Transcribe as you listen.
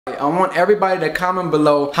I want everybody to comment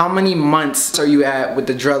below how many months are you at with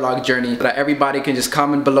the dreadlock journey, so that everybody can just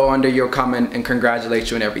comment below under your comment and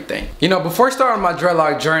congratulate you and everything. You know, before starting my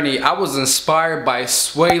dreadlock journey, I was inspired by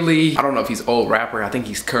Sway Lee. I don't know if he's an old rapper. I think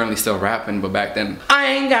he's currently still rapping, but back then, I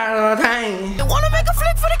ain't got no time. You wanna make a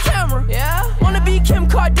flick for the camera? Yeah. Wanna be Kim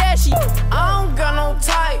Kardashian? I don't got no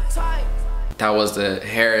type. That was the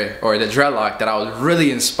hair or the dreadlock that I was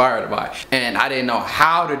really inspired by, and I didn't know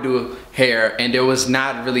how to do hair, and there was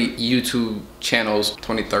not really YouTube channels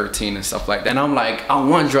 2013 and stuff like that, and I'm like, I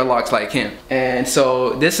want dreadlocks like him. And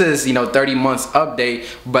so this is, you know, 30 months update,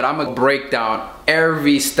 but I'm gonna break down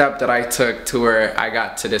every step that I took to where I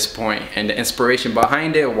got to this point, and the inspiration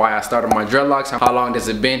behind it, why I started my dreadlocks, how long has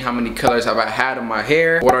it been, how many colors have I had in my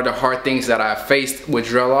hair, what are the hard things that I faced with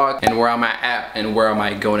dreadlock, and where am I at and where am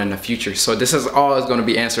I going in the future. So this is all is going to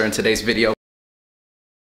be answered in today's video.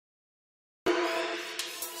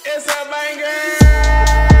 It's a banger!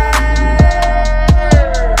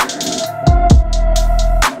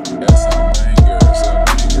 It's a banger, it's a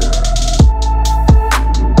banger.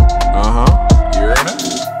 You heard it?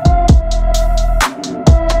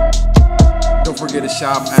 Don't forget to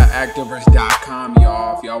shop at activerse.com,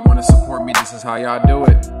 y'all. If y'all want to support me, this is how y'all do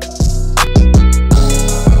it.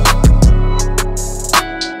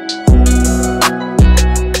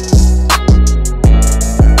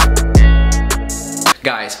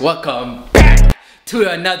 Guys, welcome back to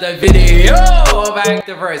another video of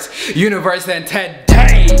Activerse Universe, and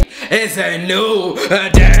today is a new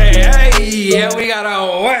day. Yeah, we got a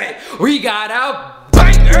what? We got a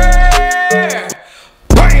banger!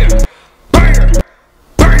 Banger! Banger!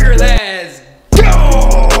 Banger! Let's go!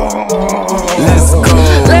 Let's go!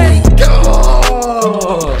 Let's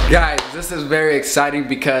go! Guys, this is very exciting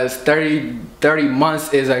because 30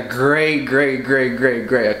 months is a great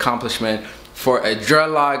accomplishment for a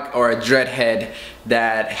dreadlock or a dreadhead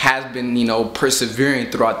that has been, you know,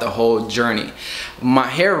 persevering throughout the whole journey. My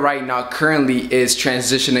hair right now currently is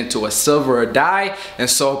transitioning to a silver dye, and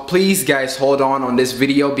so please guys hold on this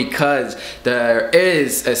video because there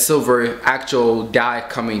is a silver actual dye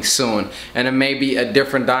coming soon, and it may be a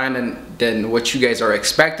different dye than what you guys are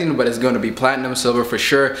expecting, but it's going to be platinum silver for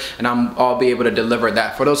sure, and I'll be able to deliver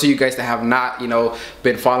that. For those of you guys that have not, you know,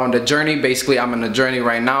 been following the journey, basically I'm in a journey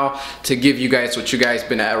right now to give you guys what you guys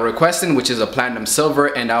been requesting, which is a platinum silver,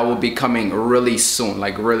 and I will be coming really soon,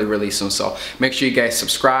 like really soon. So make sure you guys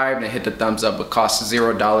subscribe and hit the thumbs up. It costs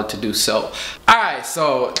 $0 to do so. Alright,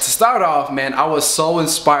 so to start off, man, I was so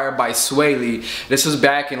inspired by Sway Lee. This was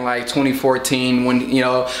back in like 2014 when, you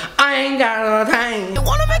know, I ain't got no time. You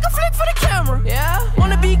wanna make a flick for the camera? Yeah.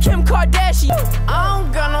 Wanna be Kim Kardashian? I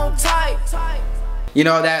don't got no type. You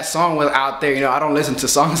know, that song was out there. You know, I don't listen to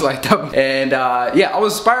songs like that. And yeah, I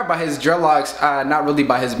was inspired by his dreadlocks, not really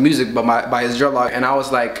by his music, but by his dreadlock. And I was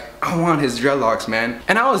like, I want his dreadlocks, man.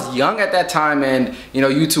 And I was young at that time, and you know,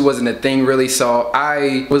 YouTube wasn't a thing really, so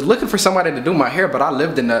I was looking for somebody to do my hair, but I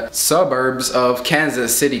lived in the suburbs of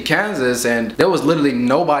Kansas City, Kansas, and there was literally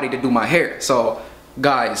nobody to do my hair. So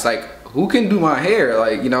guys, like, who can do my hair?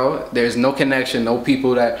 Like, you know, there's no connection, no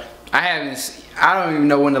people that I don't even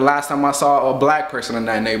know when the last time I saw a black person in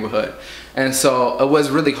that neighborhood. And so it was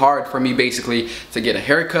really hard for me basically to get a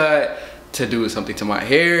haircut, to do something to my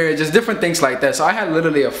hair, just different things like that. So I had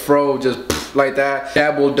literally a fro just like that,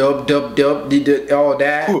 dabble, dub, all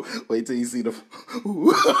that. Wait till you see the,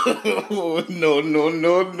 no.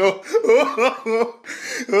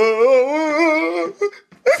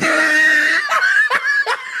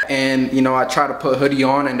 And you know, I tried to put hoodie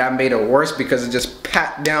on, and that made it worse because it just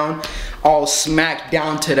pat down, all smacked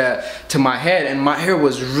down to my head, and my hair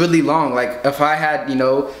was really long. Like if I had, you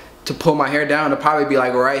know, to pull my hair down, it'd probably be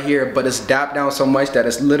like right here, but it's dapped down so much that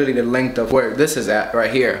it's literally the length of where this is at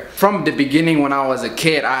right here. From the beginning when I was a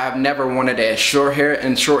kid, I have never wanted to have short hair,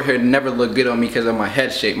 and short hair never looked good on me because of my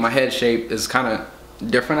head shape. My head shape is kind of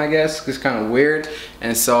different, I guess. It's kind of weird,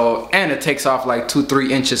 and so, and it takes off like 2-3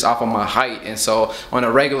 inches off of my height, and so on a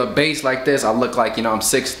regular base like this, I look like, you know, I'm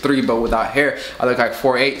 6'3", but without hair I look like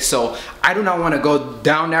 4'8". So I do not want to go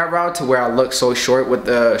down that route to where I look so short with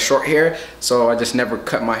the short hair, so I just never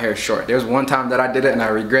cut my hair short. There's one time that I did it and I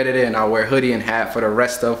regretted it, and I'll wear hoodie and hat for the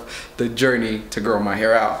rest of the journey to grow my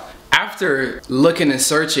hair out. After after looking and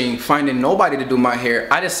searching, finding nobody to do my hair,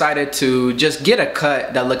 I decided to just get a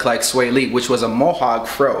cut that looked like Sway Lee, which was a mohawk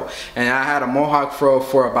fro. And I had a mohawk fro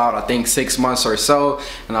for about, I think, 6 months or so,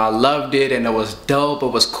 and I loved it, and it was dope.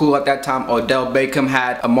 It was cool at that time. Odell Beckham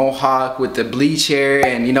had a mohawk with the bleach hair,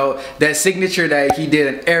 and you know, that signature that he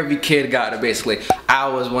did, and every kid got it basically. I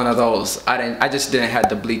was one of those. I just didn't have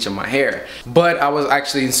the bleach in my hair, but I was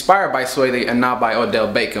actually inspired by Sway Lee and not by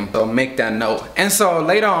Odell Beckham, so make that note. And so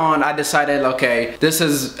later on I decided, okay, this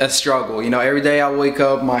is a struggle. You know, every day I wake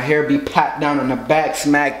up, my hair be pat down on the back,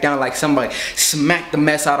 smacked down like somebody smacked the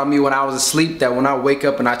mess out of me when I was asleep, that when I wake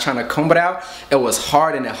up and I trying to comb it out, it was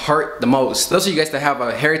hard and it hurt the most. Those of you guys that have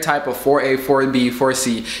a hair type of 4A, 4B,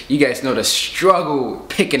 4C, you guys know the struggle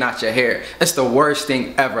picking out your hair. It's the worst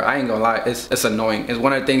thing ever. I ain't gonna lie, it's annoying. It's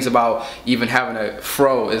one of the things about even having a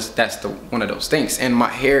fro, is that's one of those things. And my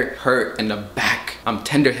hair hurt in the back. I'm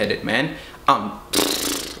tender-headed, man.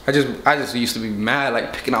 I just used to be mad,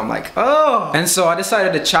 like picking on, like, oh. And so I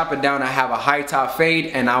decided to chop it down. I have a high top fade,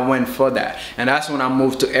 and I went for that. And that's when I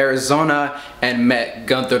moved to Arizona and met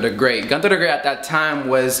Gunther the Great. Gunther the Great at that time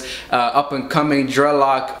was up and coming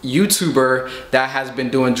dreadlock YouTuber that has been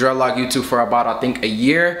doing dreadlock YouTube for about, I think, a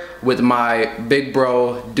year with my big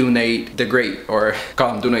bro Dunate the Great, or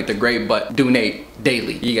call him Dunate the Great, but Dunate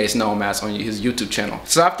Daily. You guys know him as on his YouTube channel.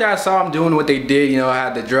 So after I saw him doing what they did, you know, I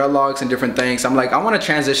had the dreadlocks and different things, I'm like, I want to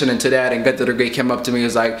transition into that. And Gunther the Great came up to me and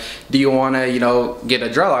was like, do you want to, you know, get a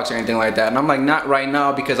dreadlocks or anything like that? And I'm like, not right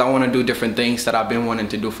now, because I want to do different things that I've been wanting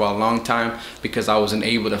to do for a long time, because I wasn't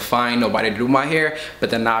able to find nobody to do my hair.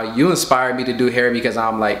 But then now you inspired me to do hair, because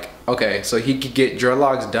I'm like, okay, so he could get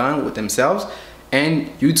dreadlocks done with themselves and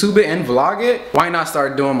YouTube it and vlog it. Why not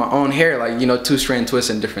start doing my own hair, like, you know, 2-strand twists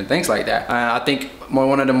and different things like that? I think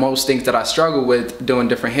one of the most things that I struggle with doing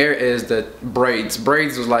different hair is the braids.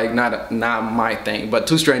 Braids was like not my thing, but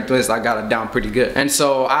 2-strand twists I got it down pretty good. And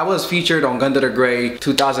so I was featured on Gunther the Great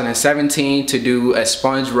 2017 to do a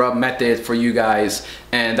sponge rub method for you guys,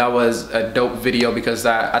 and that was a dope video, because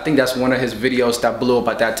I think that's one of his videos that blew up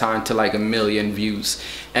at that time to like 1 million views.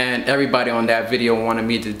 And everybody on that video wanted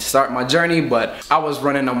me to start my journey, but I was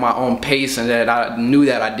running on my own pace, and that I knew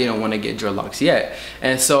that I didn't want to get dreadlocks yet.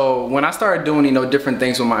 And so when I started doing, you know, different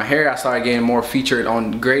things with my hair, I started getting more featured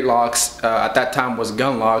on Great Locks. At that time was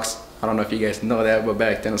Gunlocks. I don't know if you guys know that, but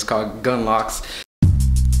back then it's called Gunlocks.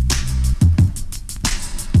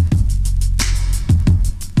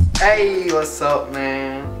 Hey, what's up,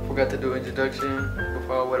 man? Forgot to do introduction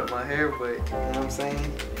before I wet up my hair, but you know what I'm saying?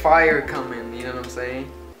 Fire coming, you know what I'm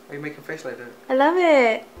saying? Why you making a face like that? I love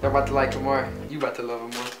it. They're about to like it more. You about to love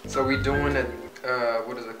it more. So we doing a,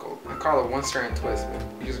 what is it called? I call it 1-strand twist,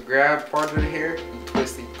 man. You just grab part of the hair, you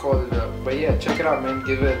twist it, you coil it up. But yeah, check it out, man.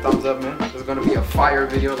 Give it a thumbs up, man. It's gonna be a fire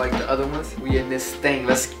video like the other ones. We in this thing.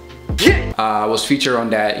 Let's get it. I was featured on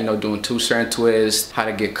that, you know, doing 2-strand twists, how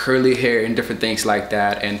to get curly hair and different things like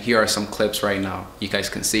that. And here are some clips right now. You guys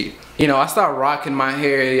can see. You know, I started rocking my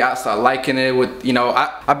hair. I started liking it with, you know,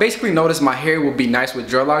 I basically noticed my hair would be nice with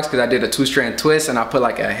dreadlocks, because I did a 2-strand twist and I put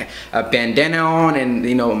like a bandana on and,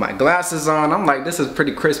 you know, my glasses on. I'm like, this is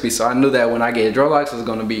pretty crispy. So I knew that when I get dreadlocks, it's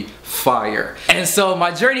gonna be fire. And so my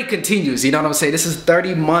journey continues, you know what I'm saying? This is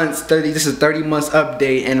 30 months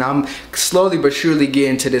update, and I'm slowly but surely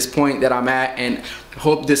getting to this point that I'm at, and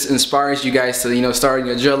hope this inspires you guys to, you know, start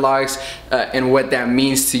your dreadlocks and what that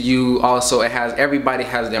means to you. Also, everybody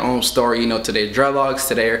has their own story, you know, to their dreadlocks,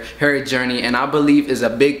 to their hair journey, and I believe is a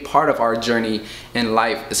big part of our journey in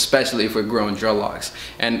life, especially if we're growing dreadlocks.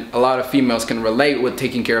 And a lot of females can relate with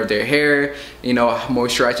taking care of their hair, you know,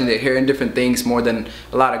 moisturizing their hair and different things more than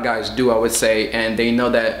a lot of guys do, I would say. And they know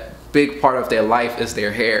that big part of their life is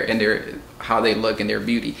their hair and how they look and their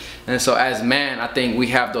beauty. And so as men, I think we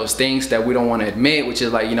have those things that we don't want to admit, which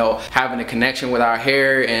is like, you know, having a connection with our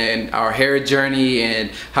hair and our hair journey and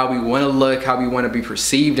how we want to look, how we want to be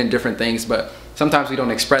perceived and different things. But sometimes we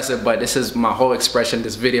don't express it, but this is my whole expression,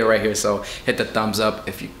 this video right here. So hit the thumbs up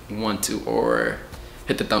if you want to, or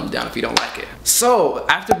hit the thumbs down if you don't like it. So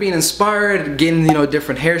after being inspired, getting, you know,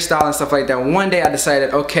 different hairstyle and stuff like that, one day I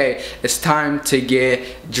decided, okay, it's time to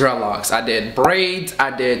get dreadlocks. I did braids, I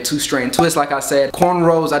did 2-strand twists, like I said,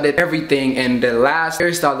 cornrows, I did everything. And the last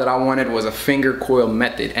hairstyle that I wanted was a finger coil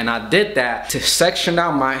method, and I did that to section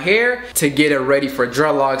out my hair to get it ready for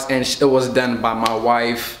dreadlocks, and it was done by my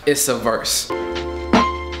wife. It's a verse.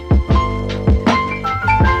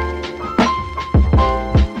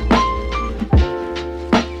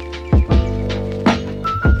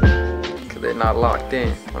 Not locked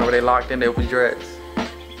in. Whenever they locked in, they open dreads.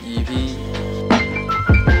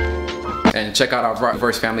 And check out our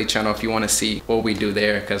Verse Family channel if you want to see what we do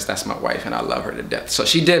there, because that's my wife and I love her to death. So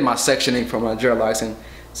she did my sectioning for my dreadlocks, and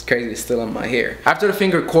it's crazy, it's still in my hair. After the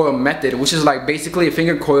finger coil method, which is like basically a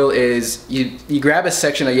finger coil is you grab a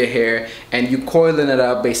section of your hair and you coiling it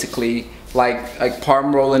up basically like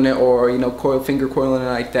palm rolling it, or you know, finger coiling it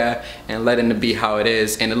like that and letting it be how it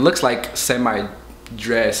is, and it looks like semi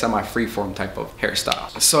freeform type of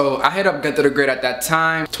hairstyle. So I hit up Gunther the Great at that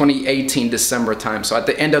time, 2018 December time. So at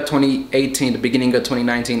the end of 2018, the beginning of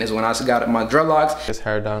 2019 is when I got my dreadlocks. This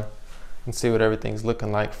hair done and see what everything's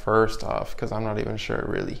looking like first off, because I'm not even sure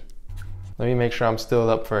really. Let me make sure I'm still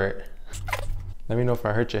up for it. Let me know if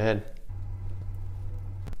I hurt your head.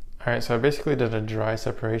 Alright, so I basically did a dry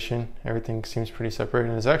separation. Everything seems pretty separated,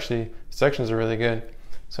 and it's actually, sections are really good.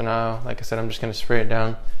 So now, like I said, I'm just gonna spray it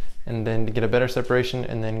down and then to get a better separation,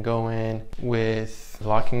 and then go in with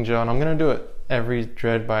locking gel. And I'm gonna do it every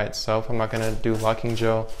dread by itself. I'm not gonna do locking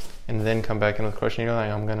gel and then come back in with crochet needle.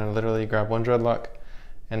 I'm gonna literally grab one dreadlock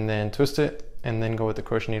and then twist it and then go with the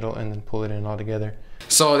crochet needle and then pull it in all together.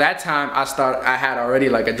 So that time I had already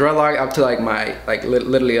like a dreadlock up to like my,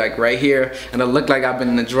 literally like right here, and it looked like I've been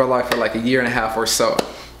in the dreadlock for like a year and a half or so.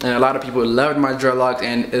 And a lot of people loved my dreadlocks,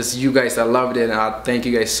 and it's you guys that loved it, and I thank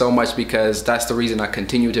you guys so much, because that's the reason I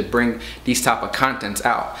continue to bring these type of contents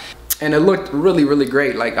out. And it looked really, really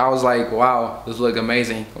great. Like I was like, wow, this look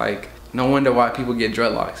amazing. Like no wonder why people get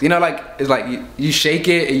dreadlocks. You know, like it's like you shake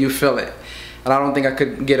it and you feel it. And I don't think I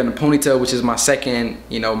could get in a ponytail, which is my second,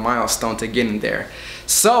 you know, milestone to getting there.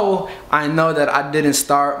 So I know that I didn't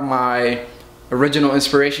start my original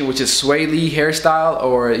inspiration, which is Sway Lee hairstyle,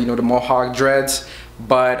 or you know, the Mohawk dreads,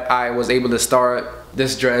 but I was able to start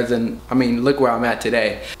this dreads, and I mean, look where I'm at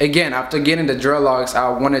today. Again, after getting the dreadlocks, I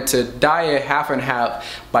wanted to dye it half and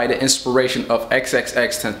half by the inspiration of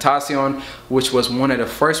XXXTentacion, which was one of the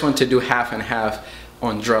first ones to do half and half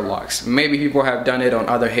on dreadlocks. Maybe people have done it on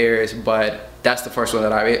other hairs, but that's the first one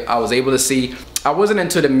that I was able to see. I wasn't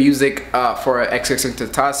into the music for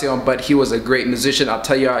XXXTentacion, but he was a great musician. I'll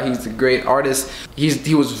tell you, he's a great artist.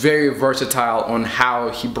 He was very versatile on how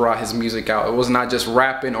he brought his music out. It was not just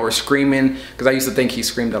rapping or screaming, because I used to think he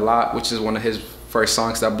screamed a lot, which is one of his first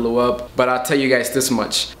songs that blew up. But I'll tell you guys this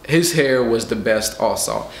much, his hair was the best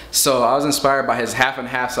also. So I was inspired by his half and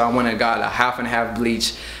half, so I went and got a half and half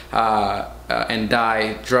bleach and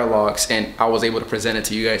dye dreadlocks, and I was able to present it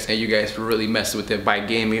to you guys, and you guys really messed with it by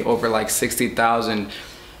giving me over like 60,000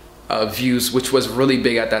 views, which was really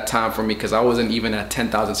big at that time for me, because I wasn't even at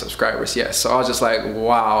 10,000 subscribers yet. So I was just like,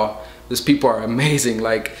 wow, these people are amazing.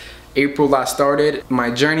 Like April I started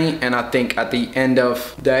my journey, and I think at the end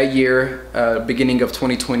of that year, beginning of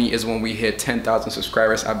 2020 is when we hit 10,000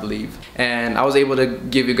 subscribers, I believe. And I was able to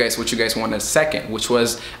give you guys what you guys wanted second, which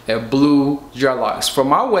was a blue dreadlocks. For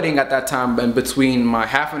my wedding at that time, in between my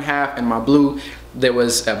half and half and my blue, there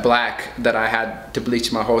was a black that I had to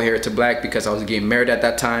bleach my whole hair to black, because I was getting married at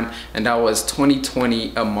that time, and that was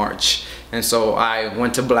 2020 of March. And so I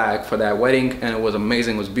went to black for that wedding, and it was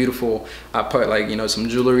amazing, it was beautiful. I put like, you know, some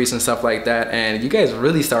jewelries and stuff like that, and you guys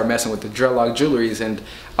really started messing with the dreadlock jewelries, and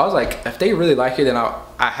I was like, if they really like it, then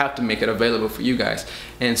I have to make it available for you guys.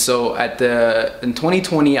 And so in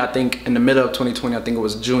 2020, I think in the middle of 2020, I think it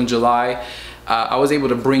was June, July, I was able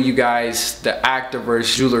to bring you guys the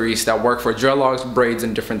Activerse jewelries that work for dreadlocks, braids,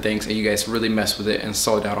 and different things, and you guys really messed with it and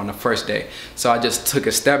sold out on the first day. So I just took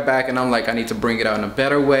a step back, and I'm like, I need to bring it out in a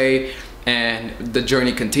better way, and the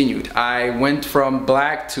journey continued. I went from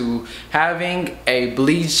black to having a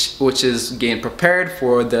bleach, which is getting prepared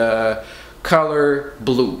for the color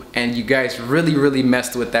blue, and you guys really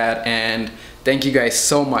messed with that, and thank you guys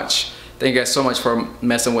so much. Thank you guys so much for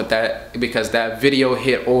messing with that, because that video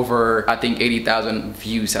hit over, I think, 80,000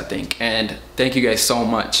 views, I think. And thank you guys so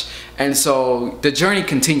much. And so the journey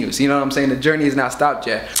continues, you know what I'm saying? The journey is not stopped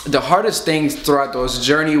yet. The hardest things throughout those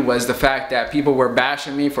journey was the fact that people were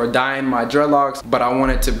bashing me for dyeing my dreadlocks, but I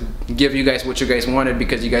wanted to give you guys what you guys wanted,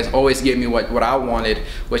 because you guys always gave me what I wanted,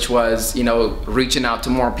 which was, you know, reaching out to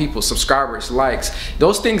more people, subscribers, likes.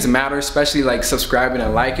 Those things matter, especially like subscribing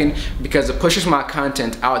and liking, because it pushes my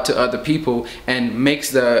content out to other people and makes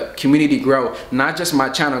the community grow. Not just my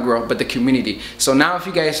channel grow, but the community. So now if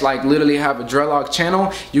you guys like literally have a dreadlock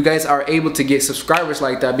channel, you guys are able to get subscribers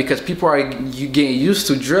like that, because people are getting used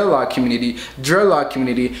to dreadlock community,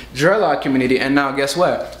 and now guess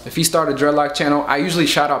what? If you start a dreadlock channel, I usually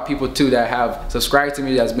shout out people too that have subscribed to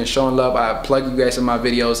me, that's been showing love. I plug you guys in my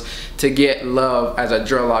videos to get love as a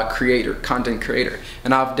dreadlock creator, content creator.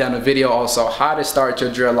 And I've done a video also how to start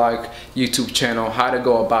your dreadlock YouTube channel, how to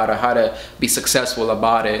go about it, how to be successful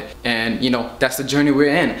about it. And you know, that's the journey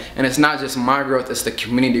we're in, and it's not just my growth, it's the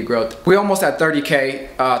community growth. We're almost at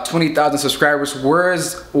 30K. 20,000 subscribers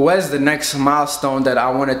was the next milestone that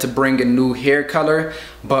I wanted to bring a new hair color.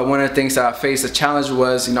 But one of the things that I faced a challenge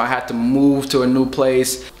was, I had to move to a new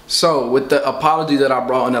place. So with the apology that I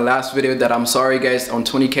brought in the last video, that I'm sorry guys, on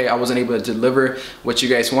 20K I wasn't able to deliver what you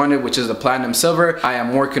guys wanted, which is the platinum silver. I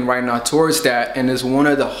am working right now towards that, and it's one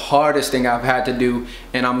of the hardest things I've had to do,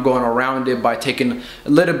 and I'm going around it by taking a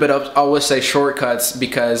little bit of, I would say, shortcuts,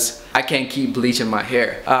 because I can't keep bleaching my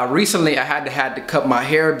hair. Recently I had to cut my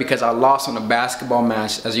hair because I lost on a basketball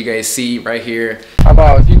match, as you guys see right here. How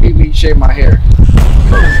about if you beat me, shave my hair?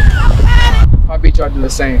 I'll beat y'all do the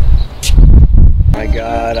same. My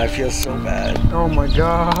God, I feel so bad. Oh my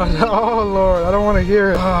God. Oh Lord, I don't want to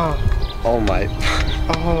hear it. Oh my.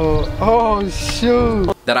 Oh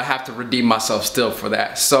shoot. That I have to redeem myself still for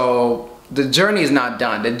that. So the journey is not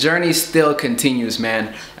done. The journey still continues,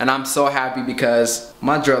 man. And I'm so happy because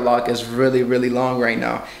my dreadlock is really, really long right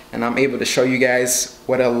now. And I'm able to show you guys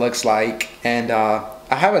what it looks like. And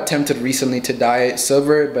I have attempted recently to dye it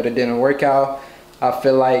silver, but it didn't work out. I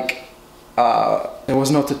feel like there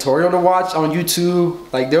was no tutorial to watch on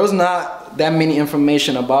YouTube. Like, there was not that many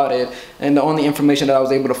information about it, and the only information that I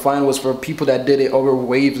was able to find was for people that did it over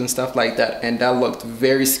waves and stuff like that, and that looked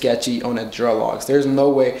very sketchy on a dreadlocks. There's no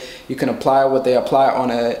way you can apply what they apply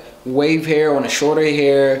on a wave hair, on a shorter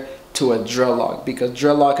hair, to a dreadlock, because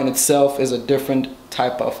dreadlock in itself is a different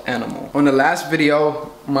type of animal. On the last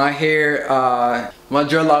video, my hair, my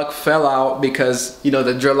dreadlock fell out because, the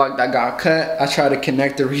dreadlock that got cut, I tried to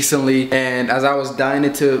connect it recently, and as I was dyeing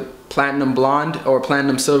it to platinum blonde or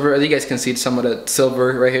platinum silver, as you guys can see some of the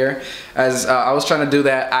silver right here, as I was trying to do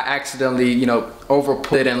that, I accidentally,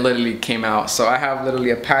 overput it and literally came out. So I have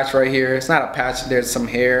literally a patch right here. It's not a patch, there's some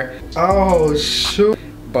hair. Oh shoot.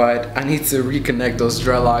 But I need to reconnect those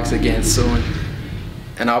dreadlocks again soon,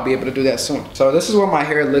 and I'll be able to do that soon. So this is what my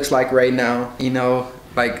hair looks like right now.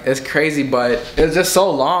 Like, it's crazy, but it's just so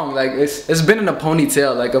long. Like, it's been in a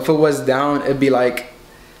ponytail. Like, if it was down, it'd be like,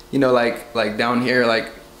 like down here, like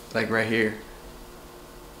right here.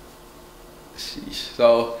 Sheesh.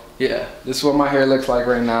 So yeah, this is what my hair looks like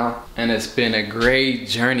right now, and it's been a great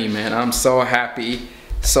journey, man. I'm so happy,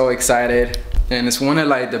 so excited, and it's one of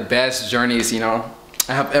like the best journeys,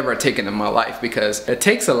 I have ever taken in my life, because it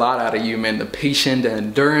takes a lot out of you, man. The patience, the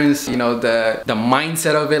endurance, the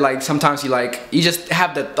mindset of it. Like, sometimes you just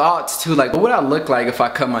have the thoughts too, like, what would I look like if I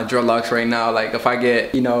cut my dreadlocks right now? Like, if I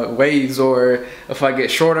get, waves, or if I get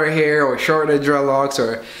shorter hair or shorter dreadlocks,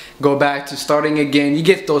 or go back to starting again. You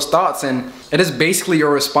get those thoughts, and it is basically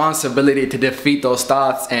your responsibility to defeat those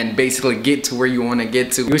thoughts and basically get to where you want to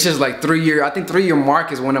get to, which is like 3 year. I think 3 year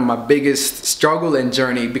mark is one of my biggest struggle and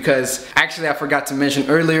journey, because actually I forgot to mention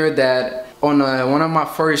earlier that on one of my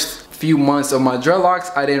first few months of my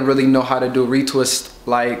dreadlocks, I didn't really know how to do retwist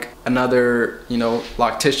like another,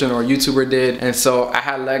 loctician or YouTuber did, and so I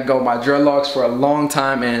had let go of my dreadlocks for a long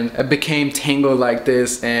time, and it became tangled like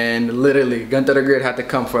this, and literally Gunther the Great had to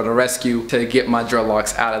come for the rescue to get my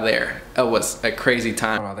dreadlocks out of there. It was a crazy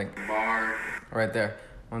time. I think bar right there.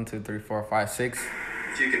 1, 2, 3, 4, 5, 6.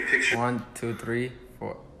 If you can picture 1, 2, 3,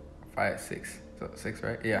 4, 5, 6. So 6,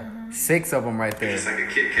 right? Yeah. 6 of them right there. it's like a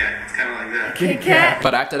Kit Kat. It's kind of like that. Kit Kat.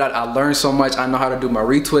 But after that, I learned so much. I know how to do my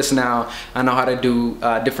retwist now. I know how to do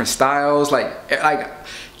different styles. Like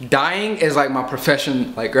dyeing is like my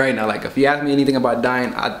profession. Like right now, like if you ask me anything about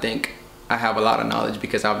dyeing, I think I have a lot of knowledge,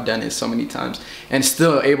 because I've done it so many times, and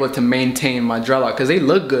still able to maintain my dreadlock, because they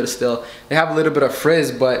look good still. They have a little bit of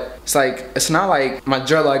frizz, but it's not like my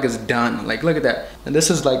dreadlock is done. Like, look at that. And this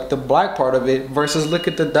is like the black part of it versus look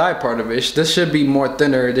at the dye part of it. This should be more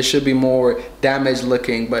thinner. This should be more damaged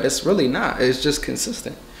looking, but it's really not. It's just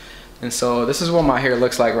consistent. And so this is what my hair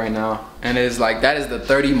looks like right now, and it's like, that is the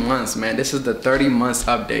 30 months, man. This is the 30 months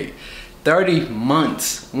update. 30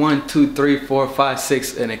 months. 1, 2, 3, 4, 5,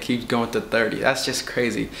 6, and it keeps going to 30. That's just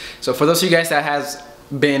crazy. So for those of you guys that has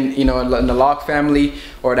been, in the lock family,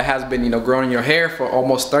 or that has been, growing your hair for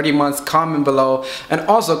almost 30 months, comment below. And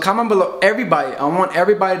also comment below, everybody. I want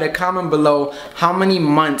everybody to comment below how many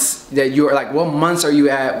months that you're, like, what months are you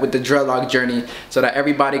at with the dreadlock journey, so that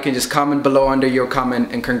everybody can just comment below under your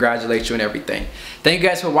comment and congratulate you and everything. Thank you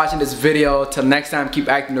guys for watching this video. Till next time, keep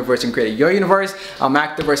acting universe and creating your universe. I'm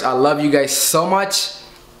Activerse. I love you guys so much.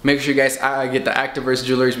 Make sure you guys get the Activerse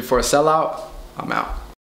jewelry before a sellout. I'm out.